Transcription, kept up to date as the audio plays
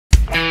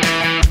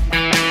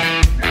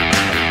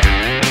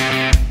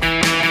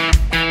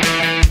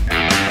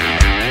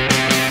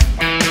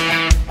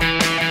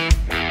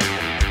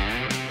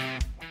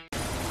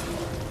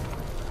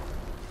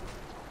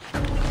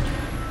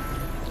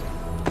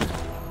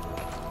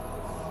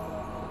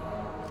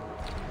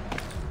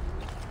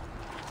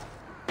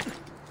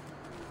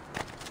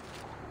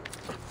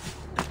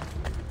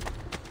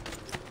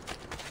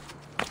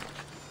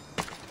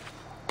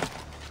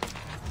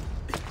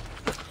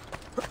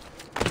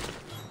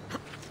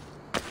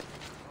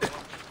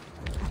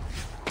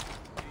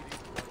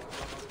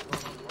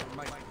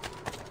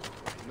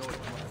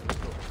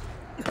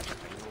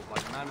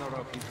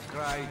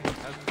cried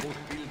has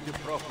fulfilled the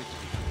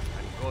prophecy,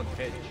 and God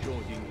had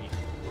showed him it.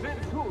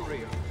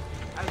 Centurion,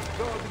 as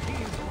God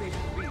gives me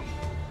speed,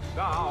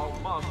 thou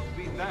must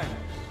be dead.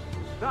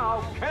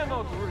 Thou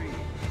cannot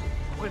read.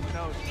 When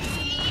thou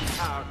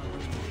seest our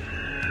creed,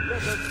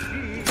 let us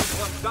see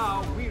what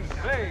thou wilt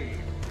say.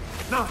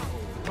 Now,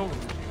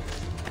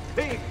 Longius,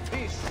 take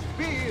this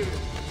spear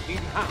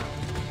in hand.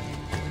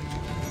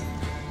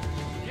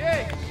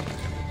 Yes,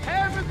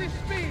 have the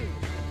spear,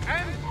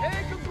 and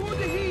take good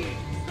heed.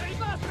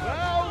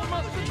 Thou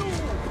must do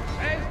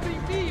as the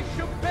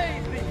bishop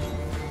bade thee,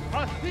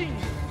 a thing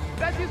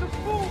that is a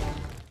fool.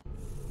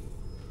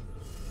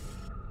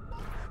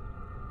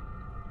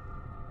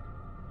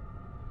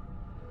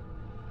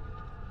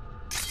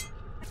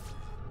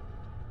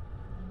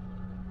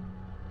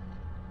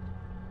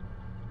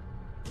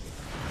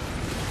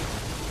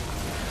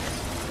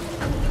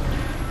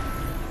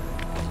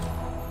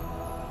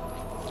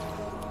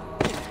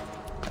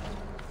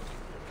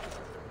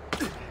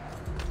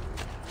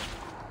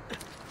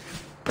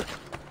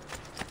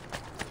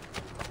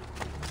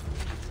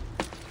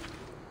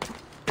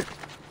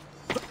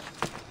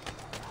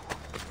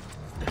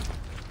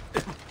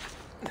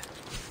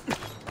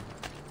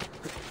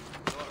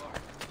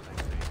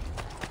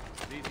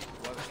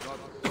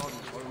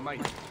 I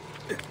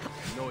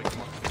know it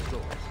must be so.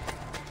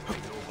 I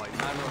know by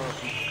manner of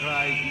his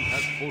cry he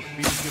has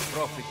fulfilled the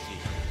prophecy,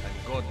 and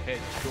God had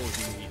showed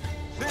him it.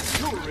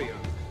 Centurion,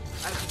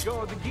 as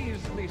God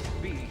gives me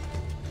speed,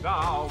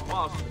 thou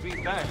must be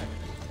dead.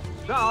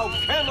 Thou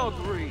cannot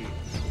read.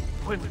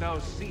 When thou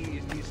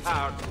seest his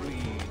heart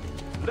bleed,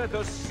 let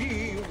us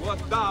see what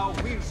thou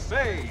wilt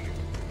say.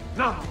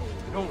 Now,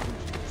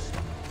 Longius,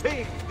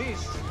 take this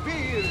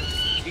spear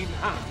in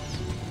hand.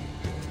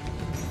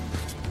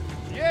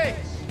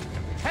 Yes,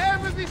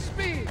 have the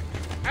spear,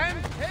 and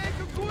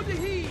take good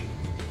heed.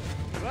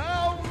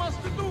 Thou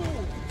must do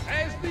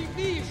as the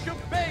bishop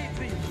bade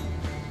thee,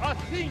 a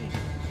thing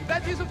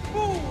that is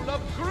full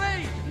of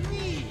great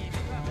need.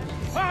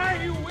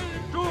 I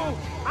will do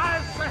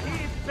as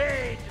he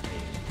bade me,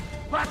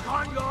 but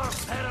on your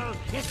peril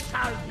it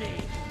shall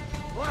be.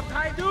 What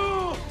I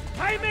do,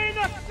 I may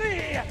not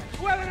see,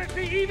 whether it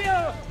be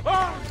evil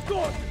or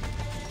good.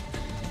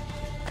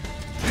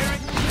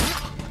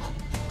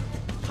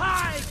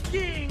 High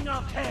King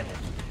of Heaven,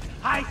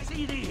 I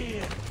see thee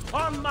here,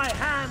 on my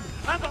hand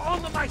and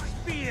on my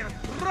spear,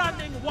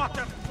 running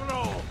water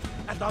flow,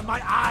 and on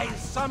my eyes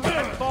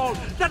sunlight fall,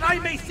 that I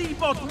may see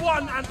both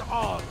one and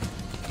all.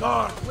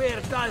 Lord, where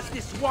does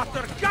this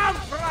water come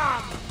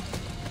from?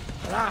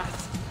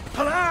 Alas,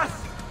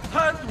 alas,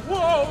 and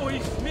woe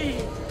is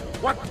me!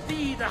 What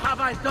deed have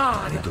I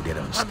done? I need to get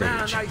on stage. A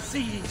man I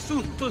see,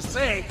 sooth to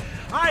say,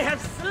 I have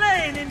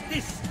slain in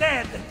this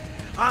stead.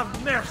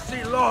 Have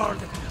mercy, Lord,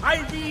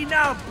 I thee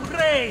now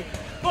pray,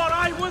 for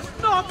I was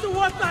not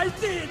what I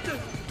did.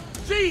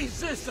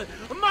 Jesus,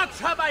 much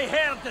have I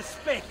heard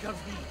spake of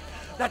thee,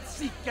 that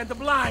sick and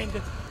blind,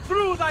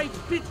 through thy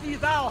pity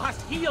thou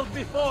hast healed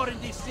before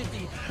in this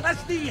city,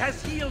 as thee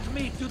has healed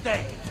me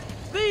today.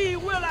 Thee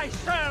will I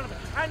serve,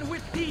 and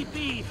with thee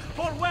be,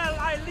 for well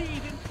I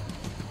lead in...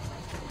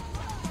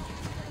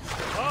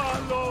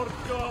 Ah, Lord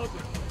God,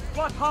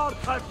 what heart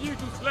have you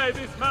to slay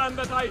this man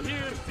that I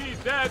here see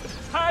dead,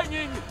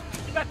 hanging,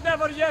 that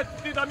never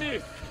yet did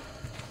amiss?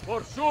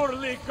 For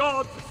surely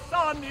God's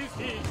Son is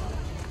he.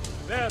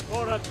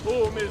 Therefore a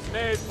tomb is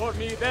made for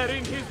me,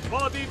 therein his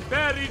body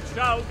buried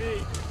shall be.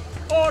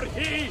 For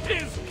he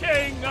is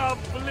King of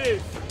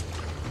bliss.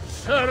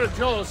 Sir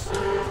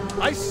Joseph,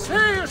 I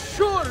say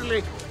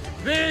surely,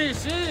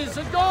 this is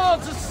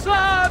God's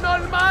Son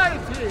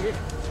Almighty.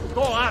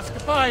 Go ask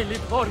Pilate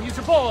for his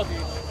body,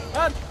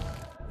 and...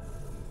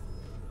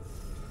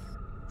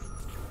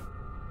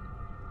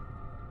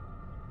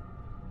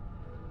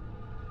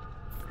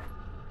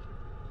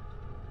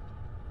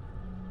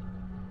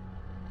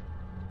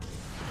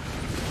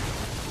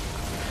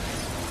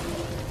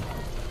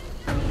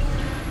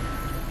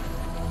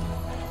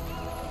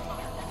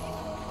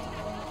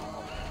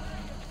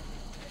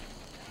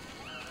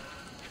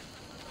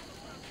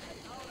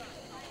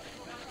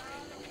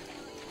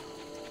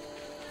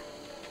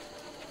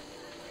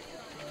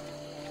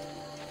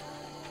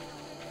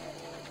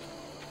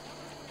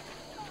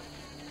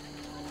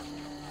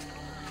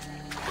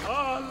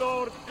 Ah,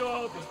 Lord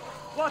God,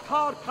 what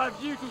heart have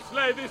you to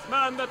slay this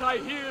man that I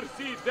here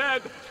see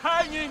dead,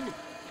 hanging,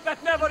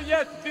 that never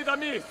yet did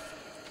amiss?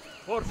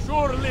 For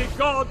surely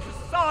God's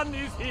Son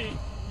is he.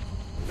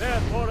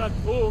 Therefore a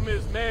tomb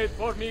is made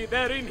for me,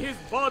 therein his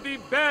body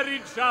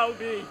buried shall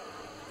be.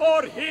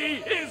 For he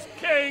is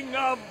King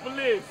of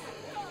bliss.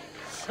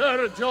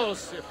 Sir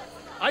Joseph,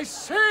 I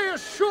say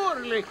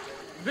surely,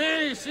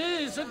 this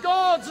is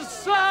God's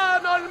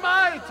Son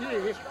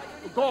Almighty.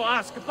 Go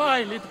ask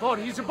Pilate for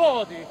his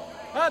body,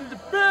 and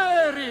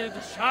buried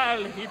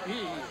shall he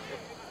be.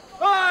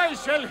 I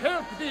shall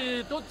help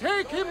thee to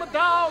take him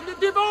down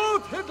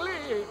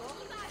devotedly.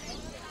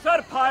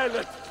 Sir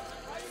Pilate,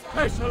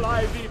 special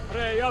I thee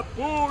pray, a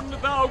boon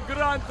thou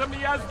grant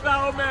me as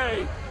thou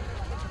may.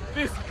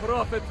 this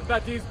prophet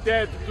that is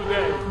dead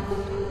today.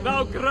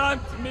 Now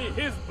grant me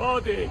his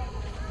body.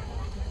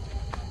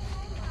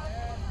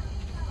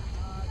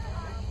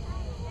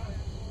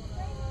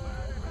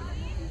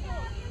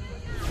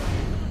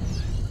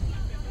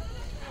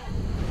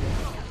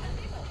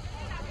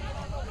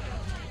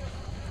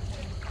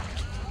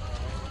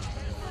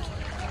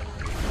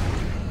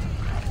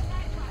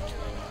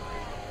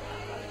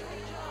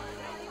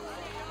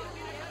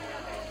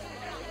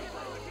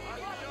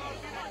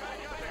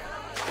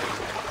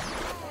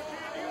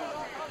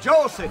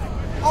 Joseph,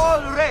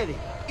 all ready,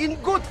 in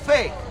good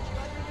faith.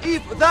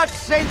 If that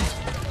saint...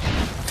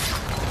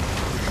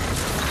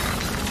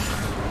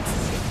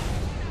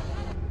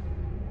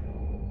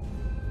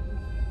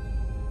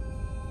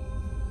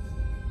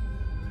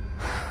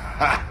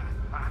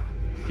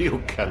 You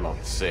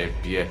cannot save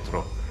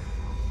Pietro.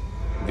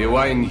 The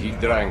wine he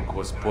drank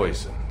was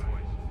poisoned.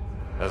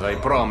 As I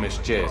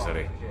promised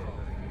Cesare,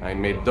 I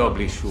made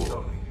doubly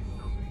sure.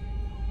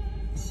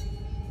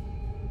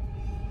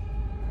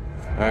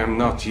 I am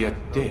not yet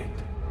dead.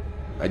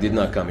 I did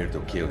not come here to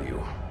kill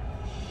you.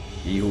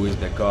 He who is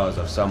the cause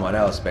of someone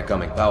else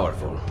becoming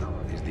powerful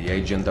is the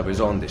agent of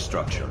his own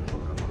destruction.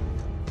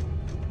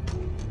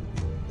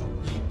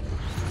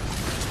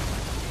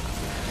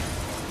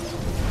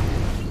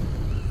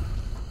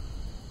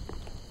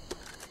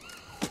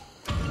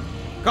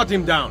 Cut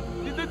him down.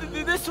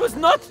 This was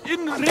not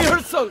in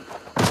rehearsal.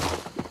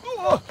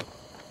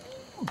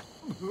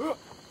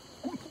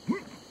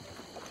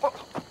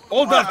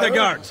 Hold up the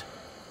guards.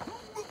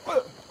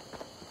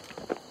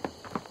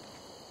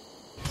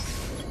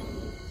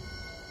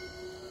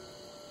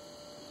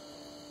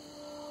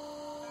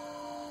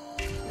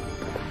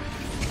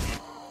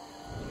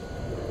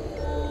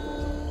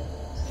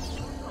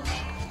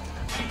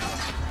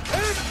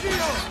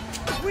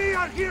 Ezio! We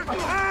are here to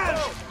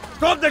help!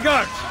 Stop the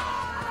guards!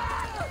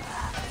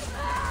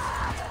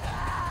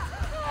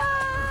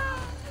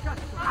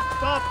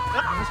 Stop!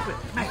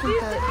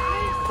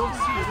 Don't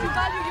see it. You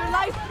value your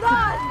life,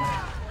 run!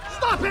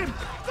 Stop him!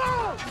 Go!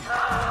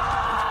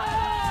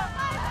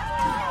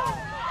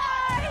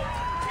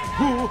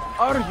 Who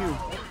are you?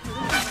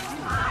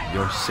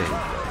 Your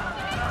savior.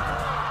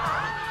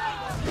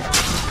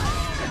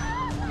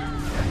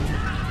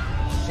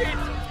 Shit!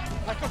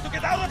 I've got to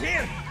get out of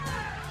here!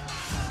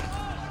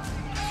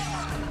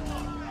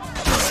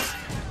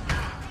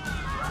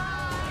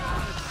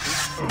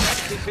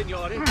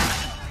 Signore.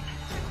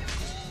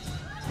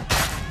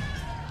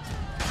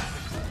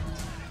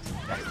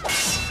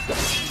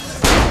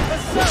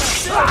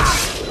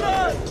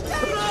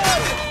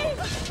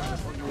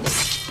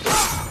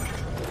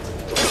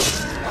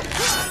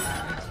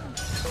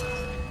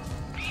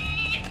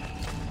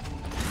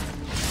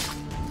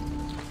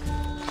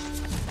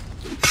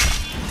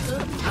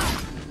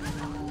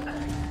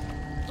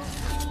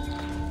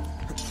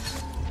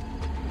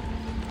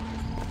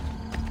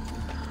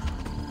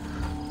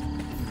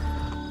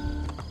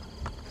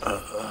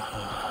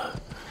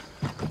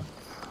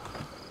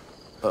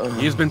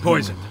 He has been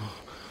poisoned.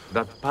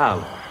 That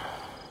palo.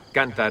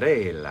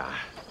 Cantarella.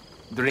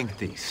 Drink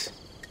this.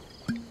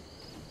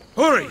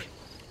 Hurry!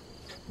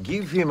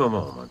 Give him a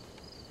moment.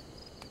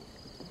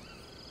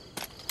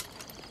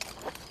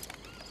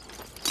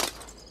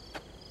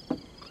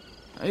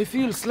 I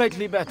feel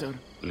slightly better.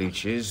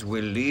 Leeches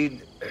will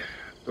lead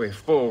to a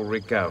full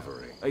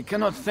recovery. I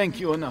cannot thank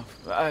you enough.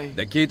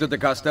 The key to the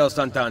Castel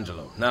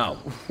Sant'Angelo, now.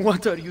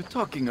 What are you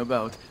talking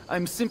about?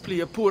 I'm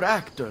simply a poor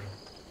actor.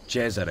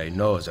 Cesare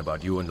knows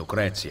about you and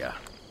Lucrezia.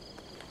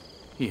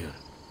 Here.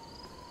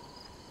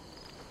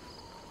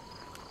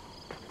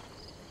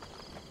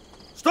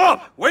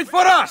 Stop! Wait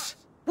for us!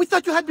 We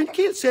thought you had been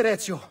killed, Sir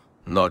Ezio.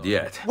 Not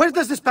yet. Where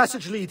does this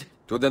passage lead?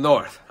 To the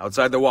north,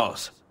 outside the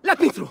walls. Let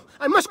me through.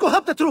 I must go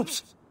help the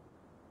troops.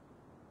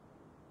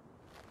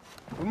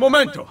 Un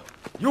momento!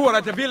 You were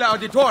at the Villa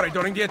Auditore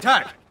during the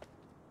attack.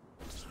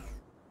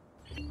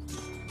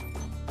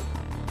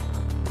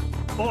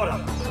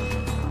 Ora!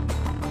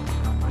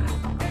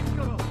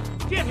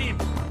 Get him!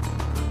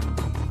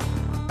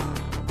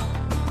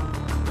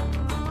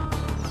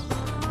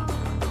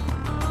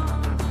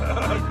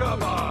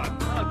 Come on!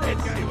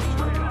 Let's see what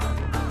you got.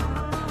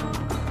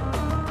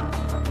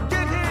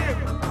 Get him!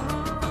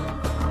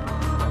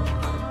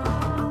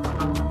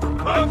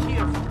 Back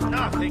here!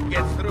 Nothing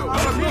gets through.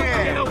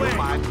 Get away! You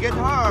might get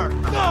hurt.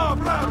 No,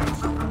 brothers!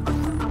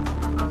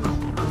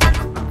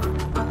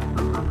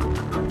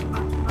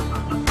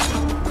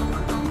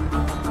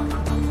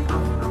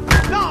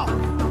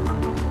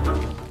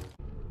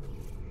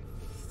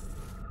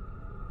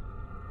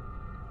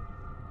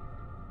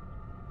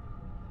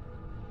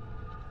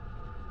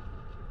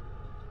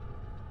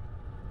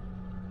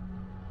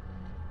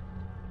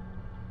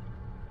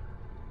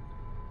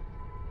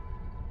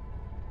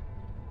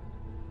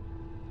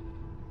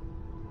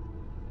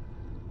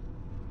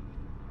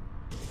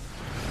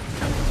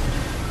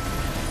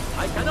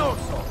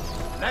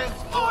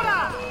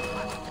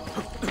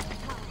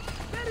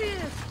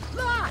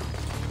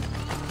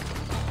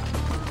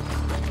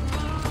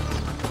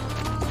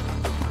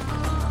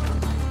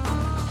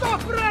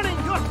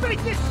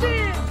 break this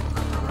seal!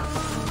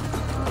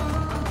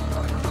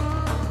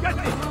 Get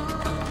me!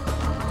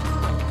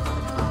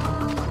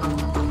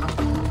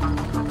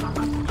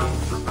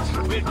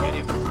 We'll get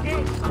him.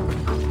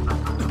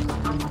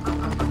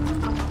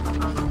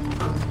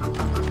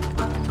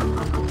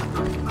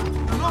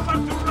 No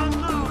one to run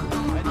now!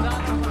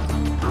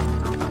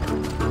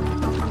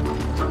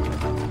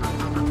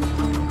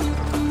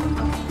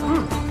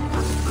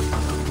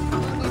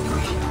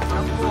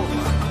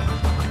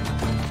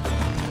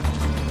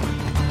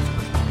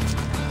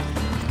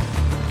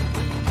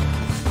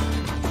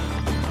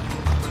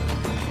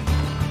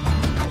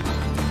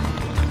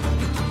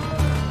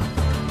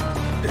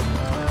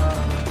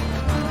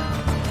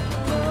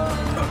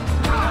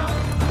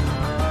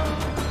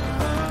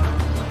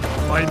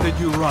 Why did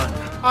you run?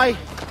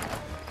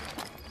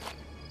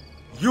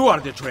 You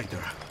are the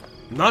traitor,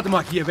 not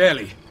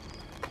Machiavelli.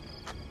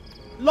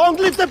 Long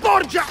live the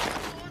Borgia!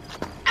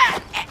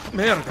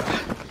 Merda.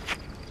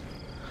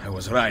 I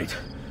was right.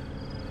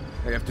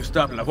 I have to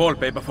stop La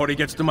Volpe before he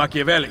gets to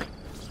Machiavelli.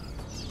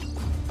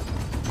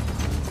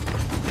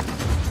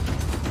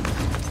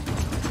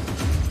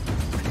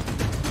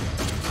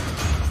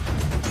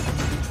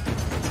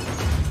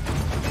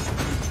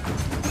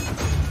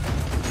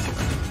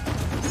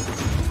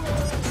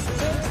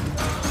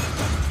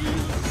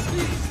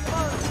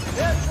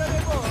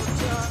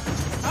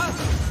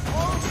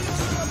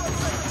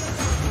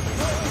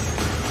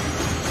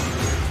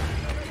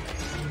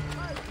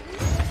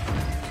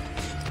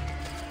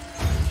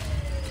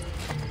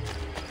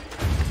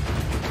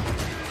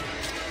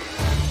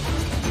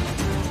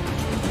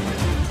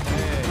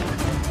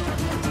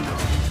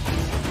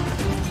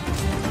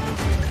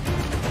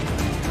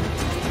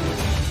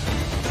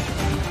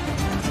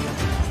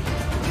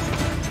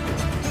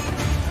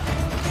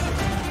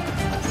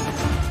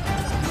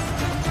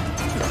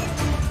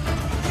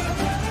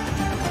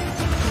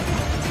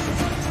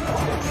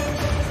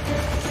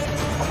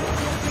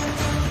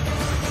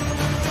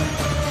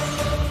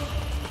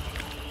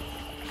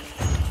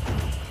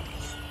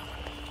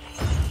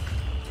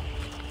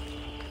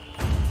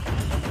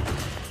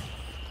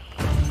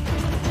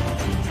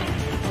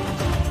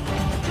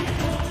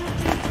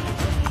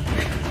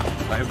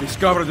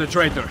 Discovered the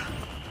traitor.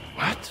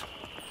 What?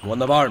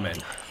 One of our men.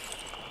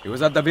 He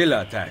was at the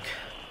villa attack.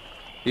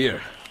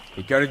 Here,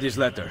 he carried his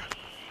letter.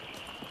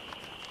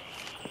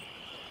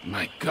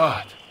 My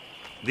God.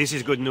 This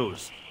is good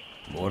news.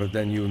 More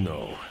than you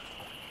know.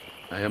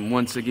 I am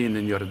once again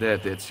in your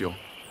debt, Ezio.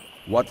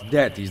 What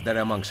debt is there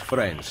amongst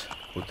friends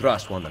who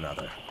trust one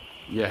another?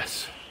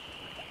 Yes.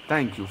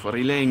 Thank you for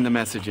relaying the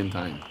message in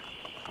time.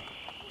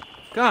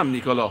 Come,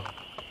 Niccolo.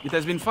 It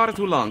has been far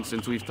too long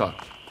since we've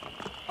talked.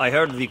 I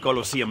heard the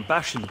Colosseum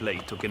passion play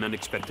took an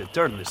unexpected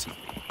turn this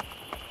evening.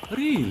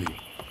 Really?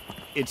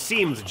 It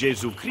seems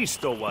Jesu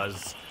Christo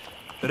was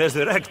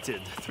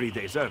resurrected 3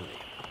 days early.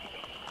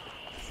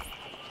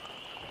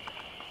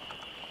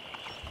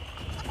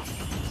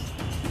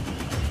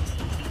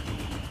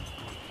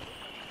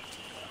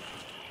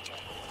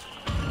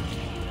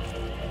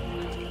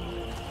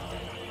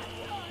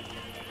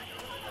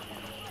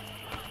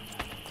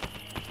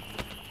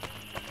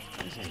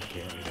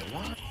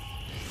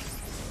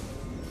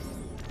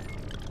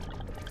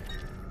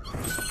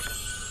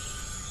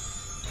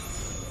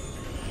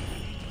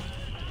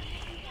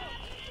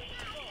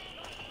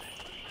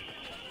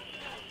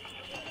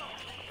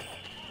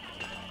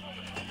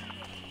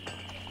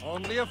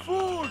 Only a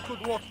fool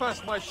could walk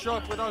past my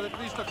shop without at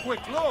least a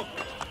quick look.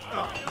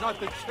 Not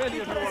the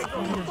Italian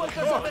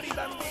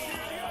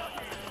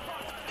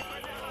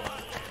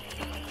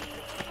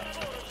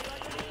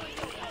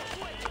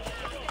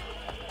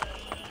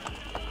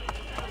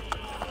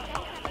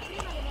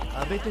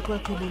Avete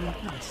qualche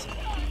minuto?